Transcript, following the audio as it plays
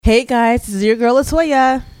Hey guys, this is your girl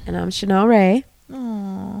Latoya. And I'm Chanel Ray.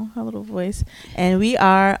 Oh, her little voice. And we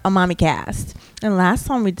are a mommy cast. And last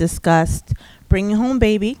time we discussed bringing home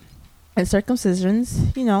baby and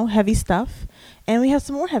circumcisions, heavy stuff. And we have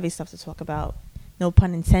some more heavy stuff to talk about. No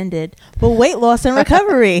pun intended. But weight loss and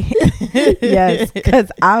recovery. Yes,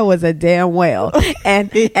 because I was a damn whale.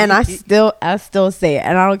 And I still say it.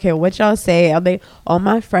 And I don't care what y'all say. All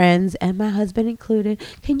my friends and my husband included,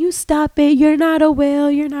 can you stop it? You're not a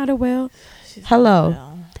whale. You're not a whale.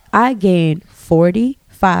 Hello. I gained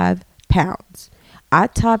 45 pounds. I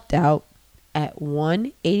topped out at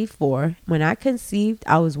 184. When I conceived,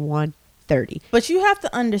 I was 130. But you have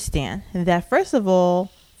to understand that, first of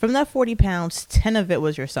all, from that 40 pounds, 10 of it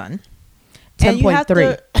was your son.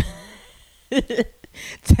 10.3.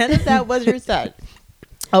 10 of that was your son.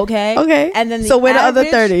 Okay. Okay. And then so where the other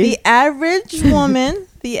 30? The average woman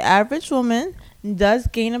does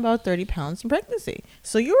gain about 30 pounds in pregnancy.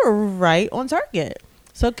 So you were right on target.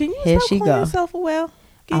 So can you stop calling yourself a whale?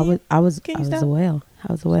 I was a whale.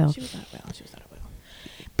 I was a whale. She was not a whale. She was not a whale.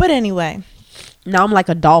 But anyway. Now I'm like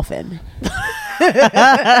a dolphin.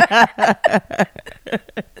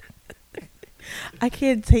 I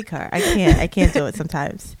can't take her. I can't do it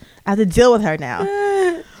sometimes. I have to deal with her now.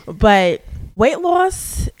 But weight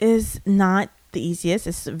loss is not the easiest.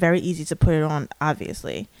 It's very easy to put it on,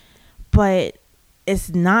 obviously. But it's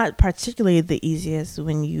not particularly the easiest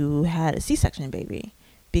when you had a C-section baby,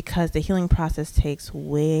 because the healing process takes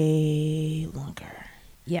way longer.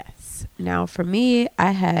 Yes. Now, for me,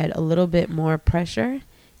 I had a little bit more pressure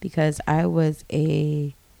because I was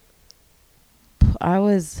a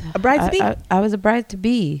bride to be. I was a bride to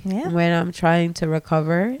be when I'm trying to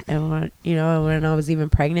recover, and when I was even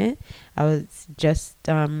pregnant, I was just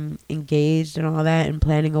engaged and all that and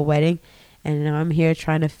planning a wedding, and now I'm here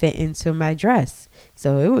trying to fit into my dress.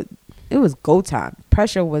 So it was go time.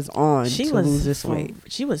 Pressure was on to lose this weight.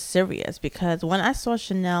 She was serious, because when I saw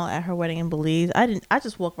Chanel at her wedding in Belize, I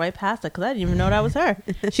just walked right past her because I didn't even know that was her.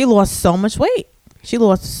 She lost so much weight. She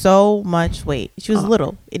was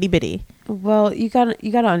little, itty bitty. Well, you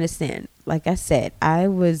gotta understand. Like I said, I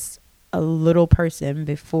was a little person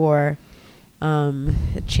before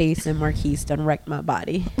Chase and Marquise done wrecked my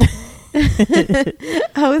body.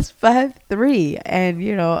 I was 5'3" and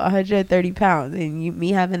 130 pounds, and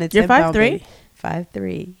me having a 10 pound baby.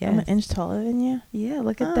 5'3". Yeah, I'm an inch taller than you. Yeah,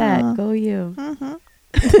 look at that. Go you. Mm-hmm.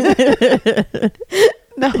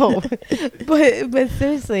 No, but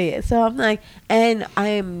seriously, so I'm like, and I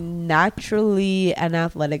am naturally an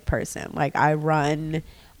athletic person. Like, I run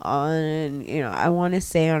on, I want to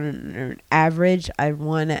say on an average, I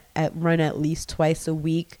run at least twice a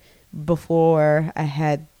week before I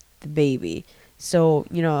had the baby. So,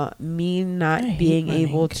 me not being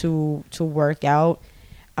able to work out,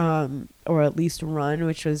 or at least run,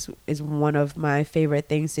 which is one of my favorite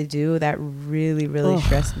things to do, that really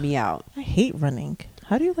stressed me out. I hate running.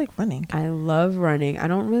 How do you like running? I love running. I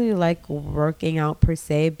don't really like working out per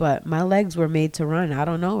se, but my legs were made to run. I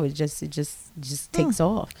don't know. It just takes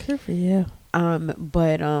off. Good for you.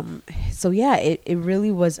 So yeah, it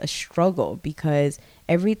really was a struggle, because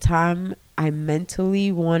every time I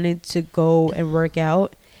mentally wanted to go and work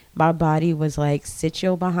out, my body was like, sit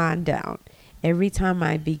your behind down. Every time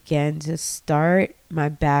I began to start, my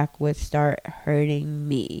back would start hurting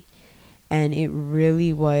me. And it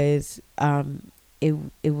really was, it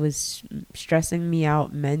was stressing me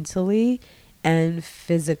out mentally and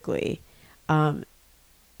physically.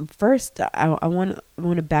 First, I want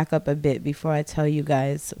to back up a bit before I tell you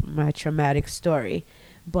guys my traumatic story.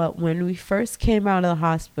 But when we first came out of the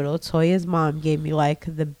hospital, Toya's mom gave me like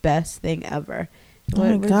the best thing ever.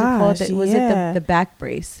 Was it the back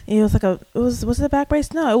brace? It was like was it a back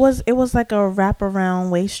brace? No, it was like a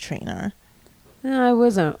wraparound waist trainer. No, it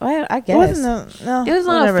wasn't. I guess. It wasn't it was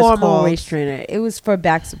not a formal waist trainer. It was for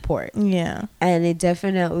back support. Yeah. And it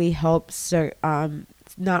definitely helps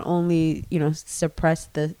not only, suppress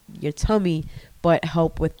your tummy, but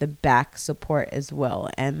help with the back support as well.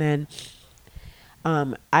 And then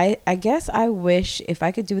I guess I wish, if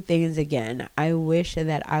I could do things again, I wish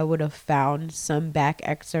that I would have found some back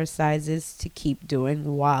exercises to keep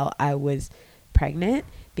doing while I was pregnant,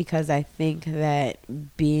 because I think that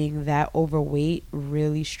being that overweight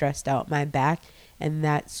really stressed out my back, and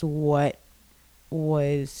that's what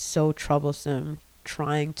was so troublesome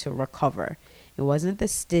trying to recover. It wasn't the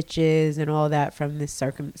stitches and all that from the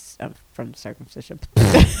circumcision.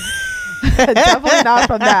 Definitely not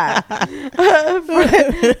from that.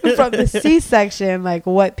 From the C-section, like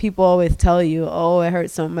what people always tell you, oh, it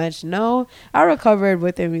hurt so much. No, I recovered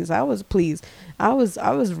within weeks. I was pleased. I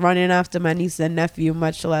was running after my niece and nephew,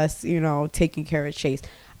 much less, taking care of Chase.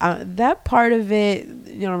 that part of it,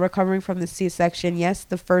 recovering from the C-section, yes,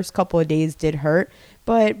 the first couple of days did hurt,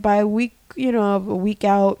 but by a week, a week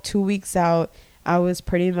out, 2 weeks out, I was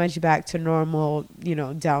pretty much back to normal,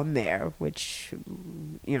 down there, which,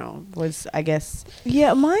 was, I guess.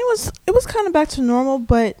 Yeah, it was kind of back to normal,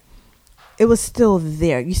 but it was still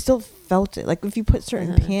there. You still felt it. Like if you put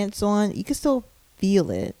certain pants on, you could still feel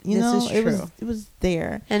it. This is true. It was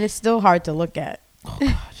there. And it's still hard to look at. Oh,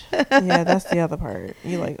 God. Yeah, that's the other part.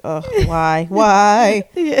 You're like, oh, why?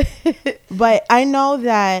 Yeah. But I know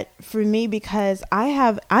that for me, because I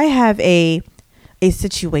have a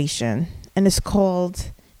situation, and it's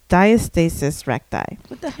called diastasis recti.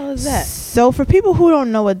 What the hell is that? So for people who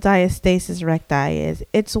don't know what diastasis recti is,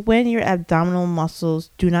 it's when your abdominal muscles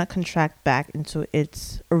do not contract back into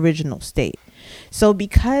its original state. So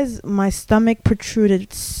because my stomach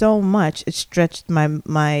protruded so much, it stretched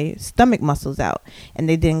my stomach muscles out, and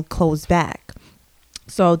they didn't close back.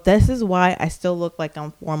 So this is why I still look like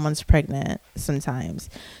I'm 4 months pregnant sometimes.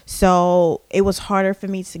 So it was harder for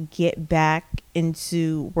me to get back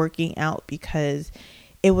into working out because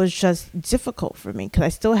it was just difficult for me, because I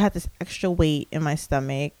still had this extra weight in my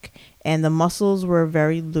stomach and the muscles were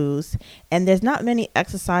very loose, and there's not many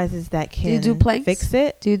exercises that can fix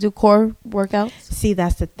it. Do you do core workouts? See,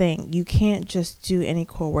 that's the thing. You can't just do any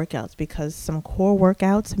core workouts, because some core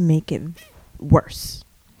workouts make it worse.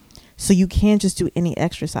 So you can't just do any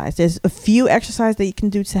exercise. There's a few exercises that you can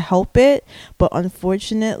do to help it, but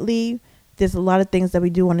unfortunately, there's a lot of things that we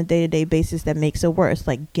do on a day-to-day basis that makes it worse,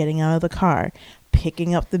 like getting out of the car,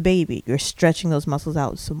 picking up the baby. You're stretching those muscles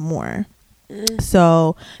out some more.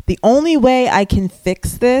 So the only way I can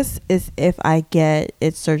fix this is if I get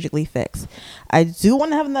it surgically fixed. I do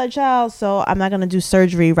want to have another child, so I'm not going to do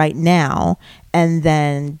surgery right now and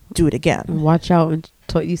then do it again. Watch out when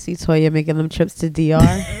you see Toya making them trips to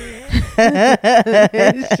DR.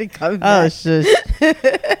 She comes back. Oh, shush.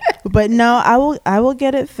 But no, I will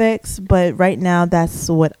get it fixed. But right now, that's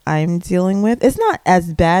what I'm dealing with. It's not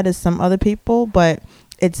as bad as some other people, but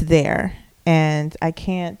it's there, and I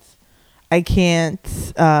can't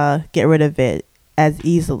get rid of it as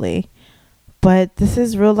easily. But this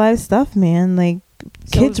is real life stuff, man. Like,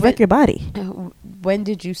 kids wreck your body. When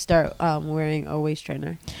did you start wearing a waist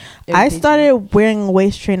trainer? I started wearing a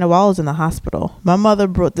waist trainer while I was in the hospital. My mother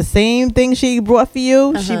brought the same thing she brought for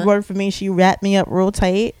you. She brought it for me. She wrapped me up real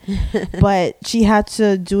tight. But she had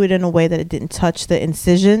to do it in a way that it didn't touch the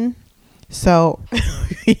incision. So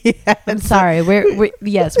I'm sorry.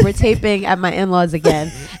 We're taping at my in-laws again,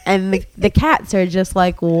 and the cats are just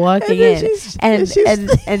like walking in,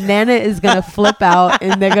 and Nana is gonna flip out,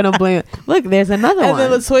 and they're gonna blame. Look, there's another one. And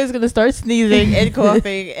then Latoya's gonna start sneezing and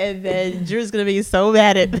coughing, and then Drew's gonna be so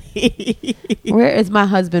mad at me. Where is my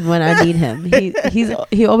husband when I need him?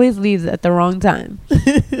 He always leaves at the wrong time.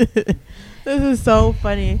 This is so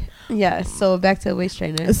funny. Yeah, so back to the waist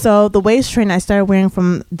trainer. So the waist trainer I started wearing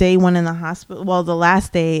from day one in the hospital. Well, the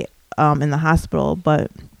last day in the hospital, but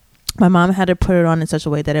my mom had to put it on in such a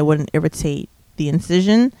way that it wouldn't irritate the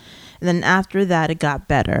incision. And then after that, it got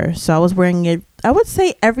better. So I was wearing it, I would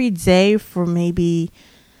say, every day for maybe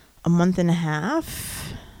a month and a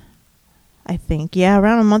half. I think. Yeah,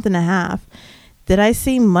 around a month and a half. Did I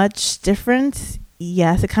see much difference?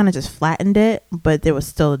 Yes, it kind of just flattened it, but there was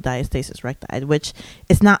still a diastasis recti, which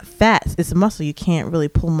it's not fat, it's a muscle. You can't really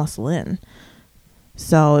pull muscle in.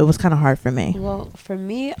 So it was kind of hard for me. Well, for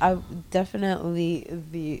me, I definitely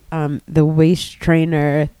the waist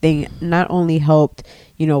trainer thing not only helped,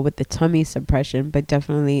 with the tummy suppression, but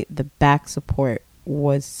definitely the back support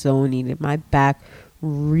was so needed. My back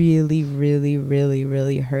really, really, really,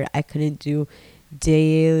 really hurt. I couldn't do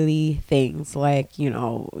daily things like,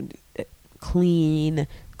 clean,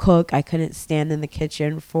 cook. I couldn't stand in the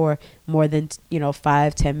kitchen for more than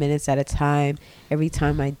 5-10 minutes at a time. Every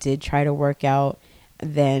time I did try to work out,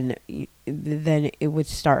 then it would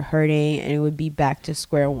start hurting, and it would be back to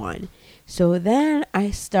square one. So then I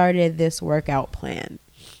started this workout plan,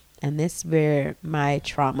 and this is where my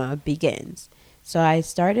trauma begins. So I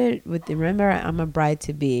started with, remember, I'm a bride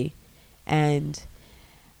to be, and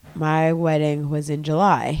my wedding was in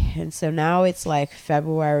July, and so now it's like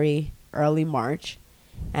February, early March,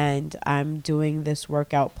 and I'm doing this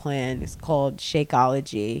workout plan. It's called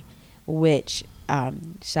Shakeology, which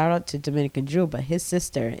shout out to Dominican Drew, but his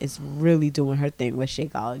sister is really doing her thing with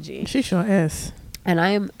Shakeology. She sure is.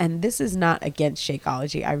 And this is not against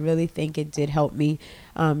Shakeology. I really think it did help me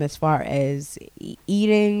as far as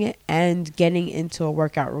eating and getting into a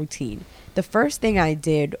workout routine. The first thing I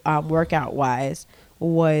did workout wise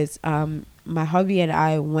was my hubby and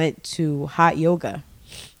I went to hot yoga,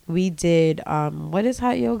 we did what is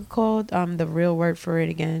hot yoga called? The real word for it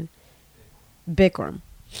again. Bikram.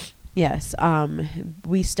 Yes.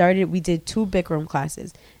 We did 2 Bikram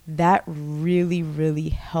classes. That really, really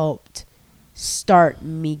helped start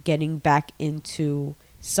me getting back into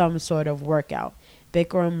some sort of workout.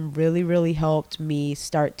 Bikram really, really helped me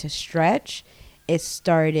start to stretch. It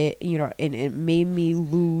started, and it made me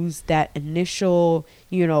lose that initial,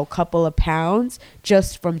 couple of pounds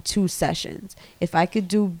just from 2 sessions. If I could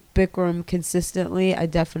do Bikram consistently, I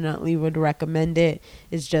definitely would recommend it.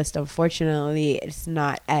 It's just, unfortunately, it's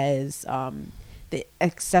not as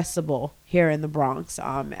accessible here in the Bronx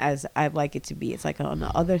as I'd like it to be. It's like on the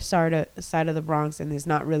other side of the Bronx, and there's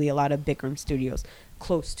not really a lot of Bikram studios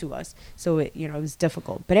close to us, so it was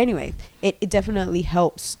difficult. But anyway, it definitely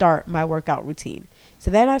helped start my workout routine. So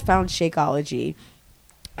then I found Shakeology,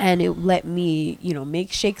 and it let me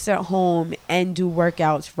make shakes at home and do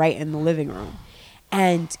workouts right in the living room,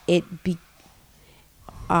 and it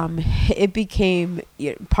became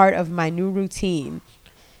part of my new routine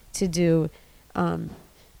to do home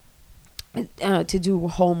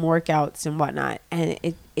workouts and whatnot. And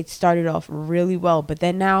it started off really well, but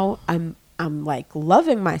then now I'm like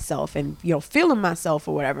loving myself and feeling myself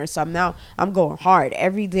or whatever. So I'm going hard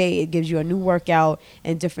every day. It gives you a new workout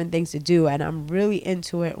and different things to do, and I'm really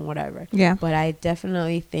into it and whatever. Yeah. But I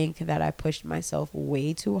definitely think that I pushed myself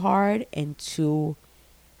way too hard and too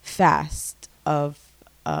fast of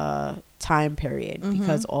a time period,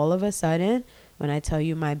 because all of a sudden, when I tell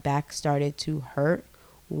you my back started to hurt,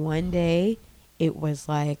 one day it was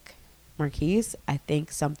like, Marquise, I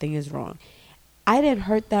think something is wrong. I didn't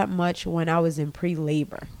hurt that much when I was in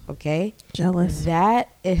pre-labor, okay? Jealous. That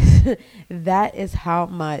is how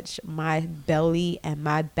much my belly and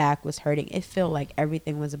my back was hurting. It felt like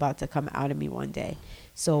everything was about to come out of me one day.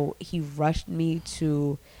 So he rushed me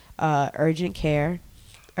to urgent care.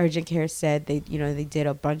 Urgent care said they did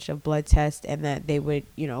a bunch of blood tests and that they would,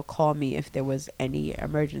 call me if there was any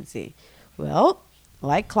emergency. Well,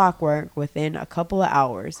 like clockwork, within a couple of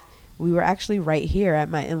hours, we were actually right here at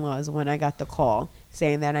my in-laws when I got the call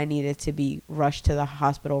saying that I needed to be rushed to the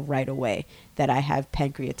hospital right away, that I have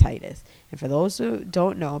pancreatitis. And for those who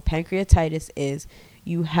don't know, pancreatitis is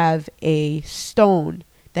you have a stone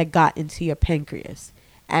that got into your pancreas.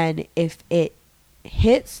 And if it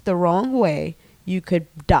hits the wrong way, you could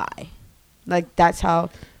die. Like that's how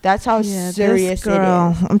serious girl,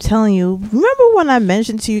 it is. I'm telling you. Remember when I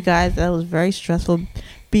mentioned to you guys that it was very stressful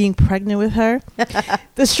being pregnant with her?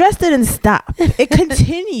 The stress didn't stop. It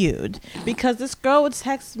continued because this girl would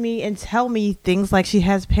text me and tell me things like she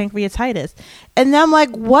has pancreatitis. And I'm like,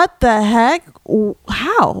 what the heck?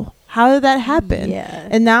 How? How did that happen? Yeah.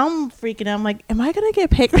 And now I'm freaking out. I'm like, am I going to get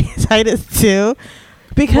pancreatitis too?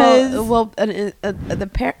 Because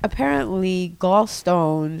apparently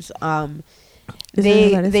gallstones,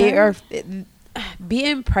 they are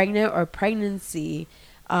being pregnant or pregnancy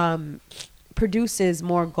produces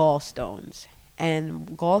more gallstones, and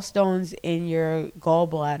gallstones in your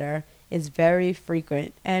gallbladder is very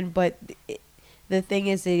frequent. But the thing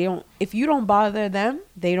is, if you don't bother them,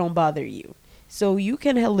 they don't bother you. So you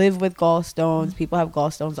can live with gallstones. People have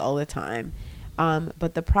gallstones all the time.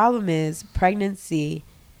 But the problem is pregnancy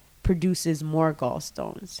produces more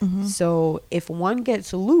gallstones. So if one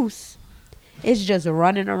gets loose, it's just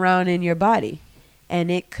running around in your body,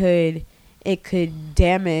 and it could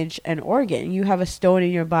damage an organ. You have a stone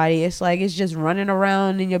in your body, it's like it's just running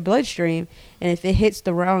around in your bloodstream, and if it hits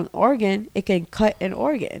the wrong organ, it can cut an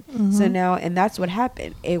organ. So now, and that's what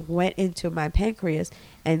happened. It went into my pancreas,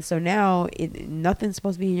 and so now nothing's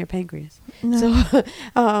supposed to be in your pancreas. No.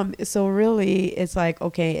 So really, it's like,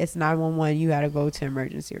 okay, it's 911. You got to go to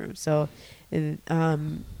emergency room. So,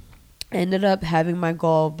 ended up having my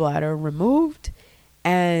gallbladder removed,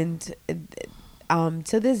 and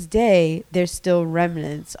to this day, there's still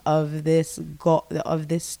remnants of this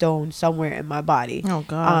stone somewhere in my body. Oh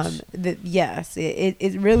gosh. Yes,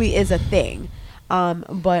 it really is a thing.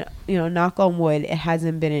 But knock on wood, it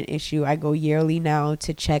hasn't been an issue. I go yearly now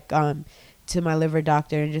to check to my liver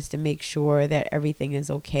doctor and just to make sure that everything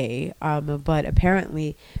is okay. But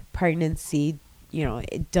apparently pregnancy,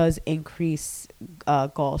 it does increase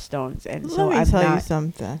gallstones. And so let me tell you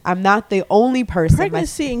something. I'm not the only person.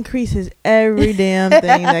 Pregnancy increases every damn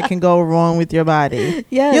thing that can go wrong with your body.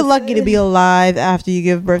 Yes. You're lucky to be alive after you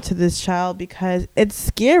give birth to this child, because it's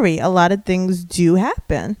scary. A lot of things do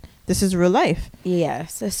happen. This is real life.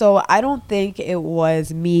 Yes. So I don't think it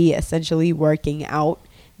was me essentially working out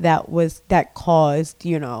that caused,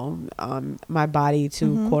 my body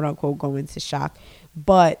to quote unquote go into shock.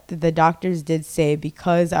 But the doctors did say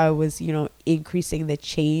because I was, you know, increasing the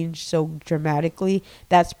change so dramatically,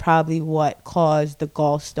 that's probably what caused the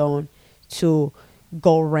gallstone to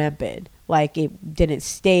go rampant. Like it didn't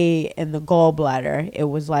stay in the gallbladder. It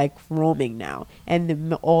was like roaming now.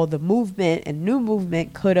 And all the movement and new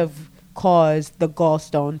movement could have caused the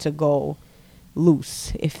gallstone to go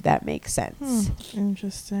loose, if that makes sense.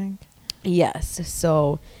 Interesting. Yes.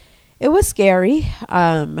 So it was scary,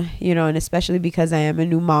 you know, and especially because I am a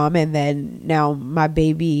new mom, and then now my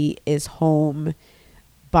baby is home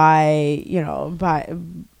by, you know, by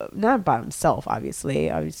not by himself, obviously.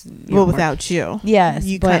 Well, without you. Yes,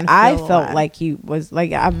 you but I felt like he was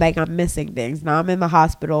like I'm missing things. Now I'm in the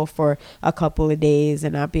hospital for a couple of days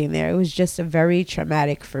and not being there. It was just a very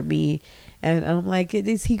traumatic for me. And I'm like,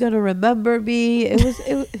 is he gonna remember me?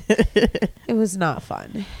 It was not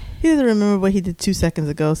fun. He doesn't remember what he did 2 seconds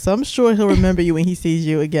ago, so I'm sure he'll remember you when he sees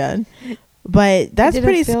you again. But that's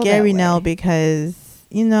pretty scary now because,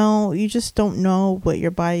 you know, you just don't know what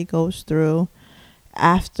your body goes through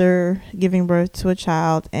after giving birth to a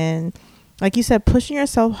child. And like you said, pushing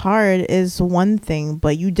yourself hard is one thing,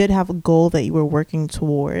 but you did have a goal that you were working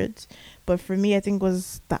towards. But for me, I think it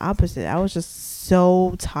was the opposite. I was just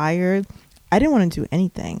so tired. I didn't want to do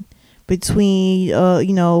anything between,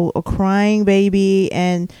 you know, a crying baby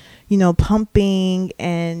and, you know, pumping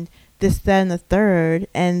and this, that, and the third.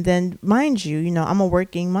 And then, mind you, you know, I'm a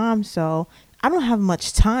working mom, so I don't have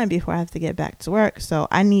much time before I have to get back to work. So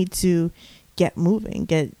I need to get moving,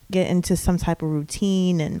 get into some type of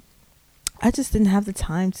routine. And I just didn't have the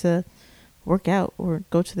time to work out or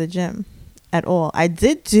go to the gym at all. I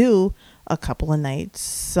did do a couple of nights,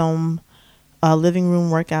 some living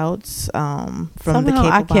room workouts from the cable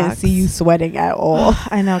box. I can't see you sweating at all.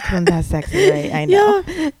 I know, because I'm that sexy, right? I know.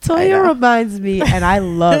 Yeah, Toya reminds me, and I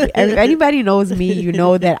love it. If anybody knows me, you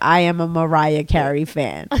know that I am a Mariah Carey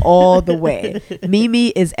fan all the way. Mimi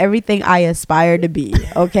is everything I aspire to be,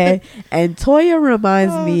 okay? And Toya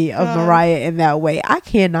reminds me of Mariah in that way. I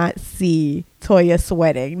cannot see Toya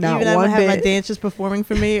sweating. Not even one I bit. have my dancers performing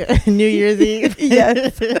for me New Year's Eve.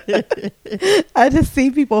 Yes. I just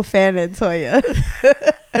see people fanning Toya.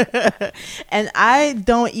 And I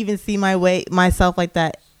don't even see myself like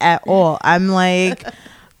that at all. I'm like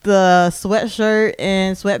the sweatshirt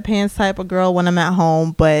and sweatpants type of girl when I'm at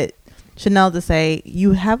home, but Chanel to say,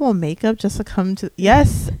 you have on makeup just to come to...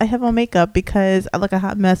 Yes, I have on makeup because I look a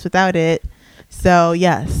hot mess without it. So,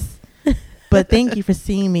 yes. But thank you for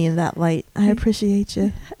seeing me in that light. I appreciate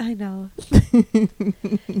you. I know.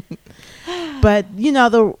 But, you know,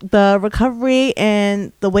 the recovery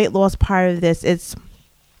and the weight loss part of this,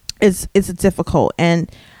 it's difficult.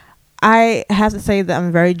 And I have to say that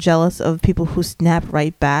I'm very jealous of people who snap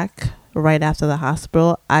right back right after the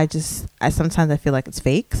hospital. I sometimes I feel like it's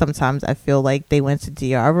fake. Sometimes I feel like they went to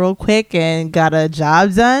DR real quick and got a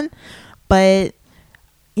job done. But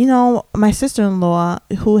you know, my sister-in-law,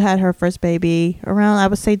 who had her first baby around, I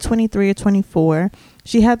would say 23 or 24,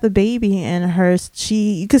 she had the baby and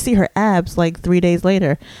you could see her abs like 3 days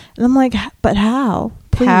later. And I'm like, but how?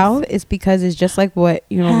 Please. How is because it's just like what,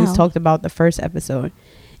 you know, we talked about the first episode.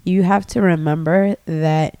 You have to remember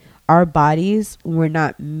that our bodies were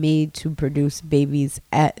not made to produce babies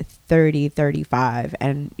at 30, 35.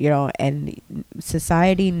 And, you know, and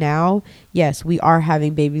society now, yes, we are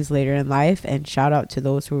having babies later in life. And shout out to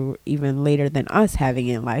those who are even later than us having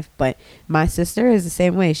it in life. But my sister is the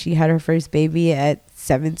same way. She had her first baby at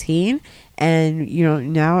 17. And, you know,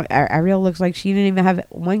 now Ariel looks like she didn't even have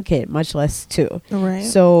one kid, much less two. Right.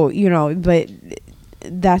 So, you know, but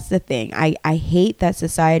that's the thing. I hate that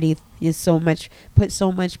society is put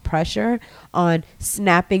so much pressure on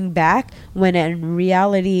snapping back when in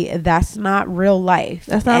reality that's not real life.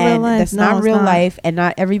 That's not real life. That's not real life, and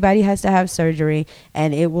not everybody has to have surgery,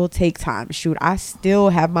 and it will take time. Shoot, I still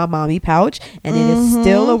have my mommy pouch, and it is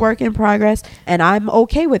still a work in progress, and I'm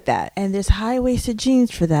okay with that. And there's high-waisted jeans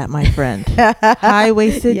for that, my friend.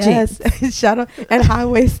 High-waisted jeans. Shout out. And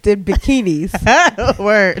high-waisted bikinis.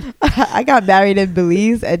 Word. I got married in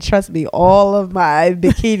Belize, and trust me, all of my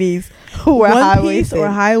bikinis were high-waisted. Or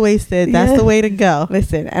high-waisted. That's the way to go.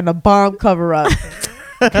 Listen, and a bomb cover up.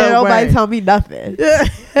 Can't nobody tell me nothing.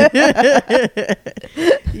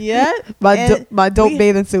 Yeah. My dope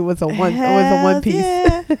bathing suit was a one piece.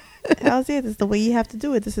 Yeah. How's it? This is the way you have to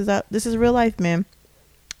do it. This is real life, man.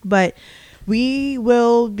 But we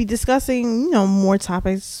will be discussing, you know, more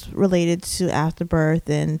topics related to afterbirth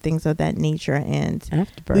and things of that nature. And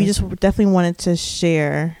afterbirth. We just definitely wanted to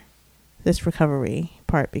share this recovery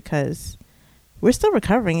part because we're still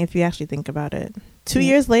recovering if you actually think about it. 2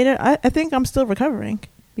 years later, I think I'm still recovering.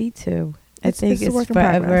 Me too. I think it's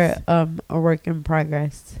forever a work in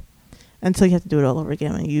progress. Until you have to do it all over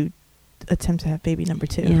again when you attempt to have baby number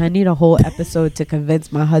 2. Yeah, I need a whole episode to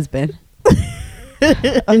convince my husband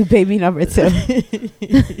of baby number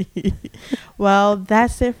 2. Well,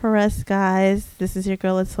 that's it for us, guys. This is your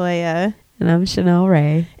girl Latoya. And I'm Chanel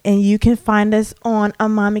Ray. And you can find us on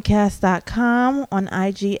amamicast.com, on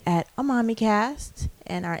IG at amamicast,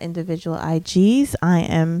 and our individual IGs. I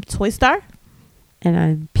am Toy Star. And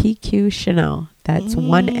I'm PQ Chanel. That's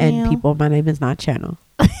one N, people. My name is not Channel.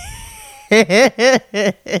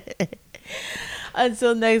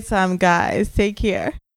 Until next time, guys. Take care.